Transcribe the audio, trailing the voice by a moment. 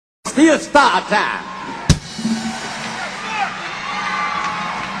still start time.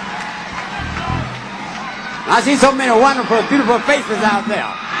 I see so many wonderful, beautiful faces out there.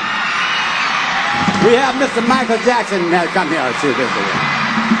 We have Mr. Michael Jackson come here to this event.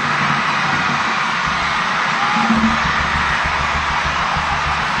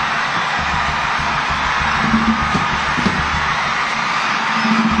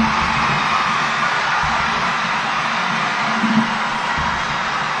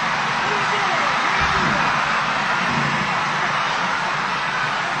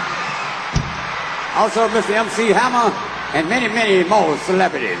 Also Mr. MC Hammer and many, many more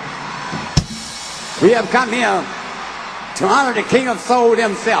celebrities. We have come here to honor the King of Soul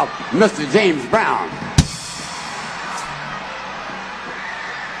himself, Mr. James Brown.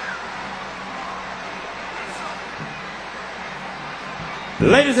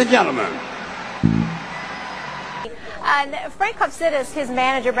 Ladies and gentlemen. Frank Kopsidis, his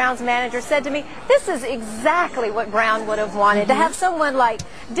manager, Brown's manager, said to me, this is exactly what Brown would have wanted, to have someone like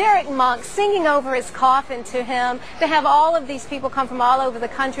Derek Monk singing over his coffin to him, to have all of these people come from all over the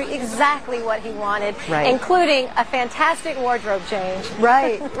country, exactly what he wanted, including a fantastic wardrobe change.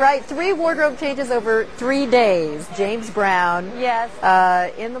 Right, right. 3 wardrobe changes over 3 days. James Brown. Yes.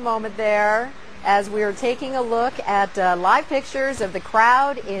 In the moment there, as we are taking a look at live pictures of the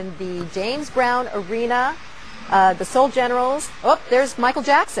crowd in the James Brown Arena. The Soul Generals. Oh, there's Michael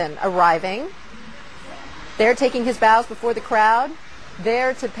Jackson arriving. They're taking his bows before the crowd,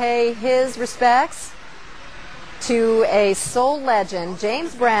 there to pay his respects to a soul legend,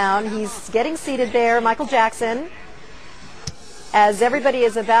 James Brown. He's getting seated there, Michael Jackson, as everybody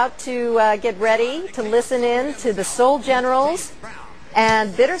is about to get ready to listen in to the Soul Generals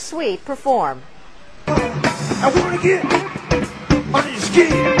and Bittersweet perform. I want to get under your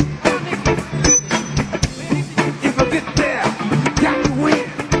skin. Get there, got to win.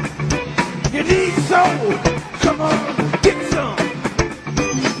 You need soul, come on, get some.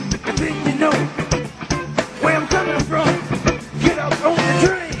 And then you know where I'm coming from. Get up on the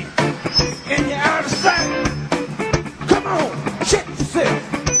train, and you're out of sight. Come on, check yourself.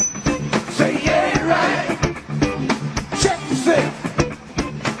 Say yeah, right. Check yourself.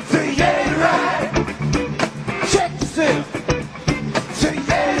 Say yeah, right. Check yourself. Say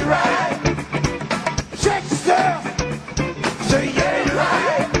yeah, right. Check yourself.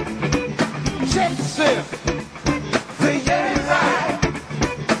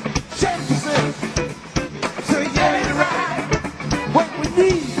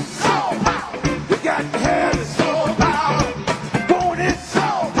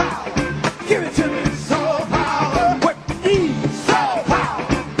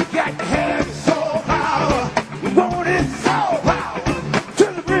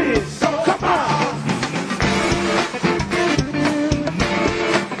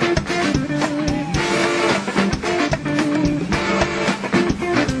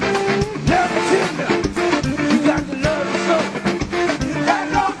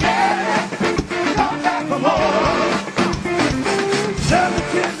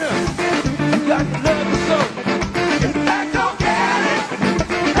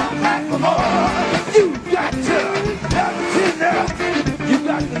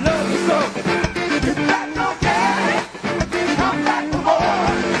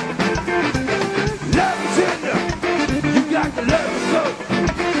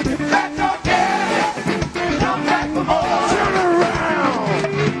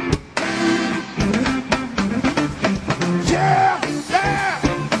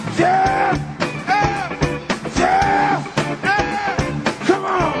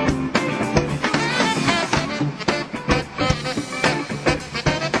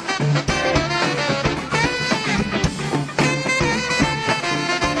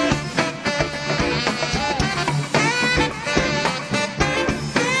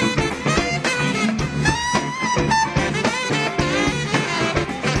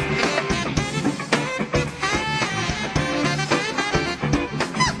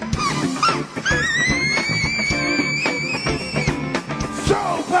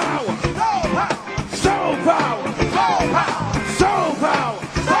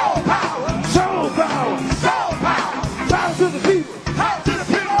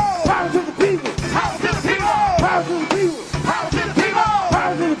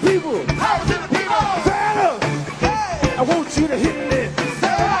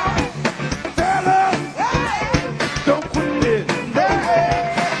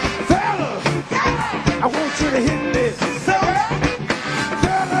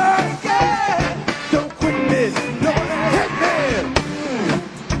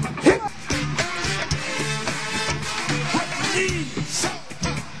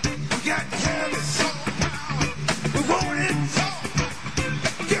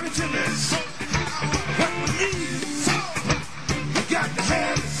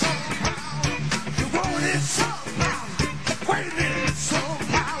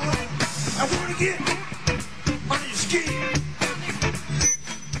 get under your skin.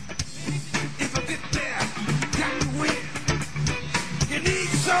 If I get there, got to win. You need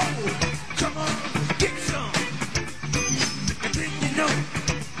soul, come on, get some. And then you know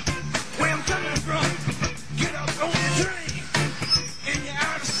where I'm coming from. Get up on the train, and you're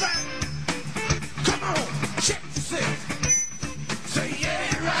out of sight. Come on, check yourself. Say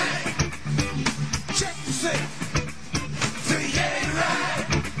yeah, right. Check yourself. Say yeah, right.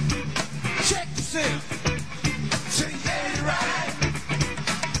 Check yourself. Say yeah, right.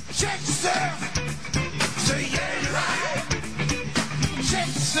 Check yourself. Say yeah, right. Check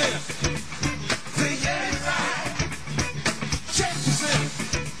yourself. Say yeah, right. Check yourself.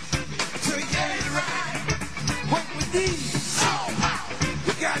 Say yeah, right. What we need.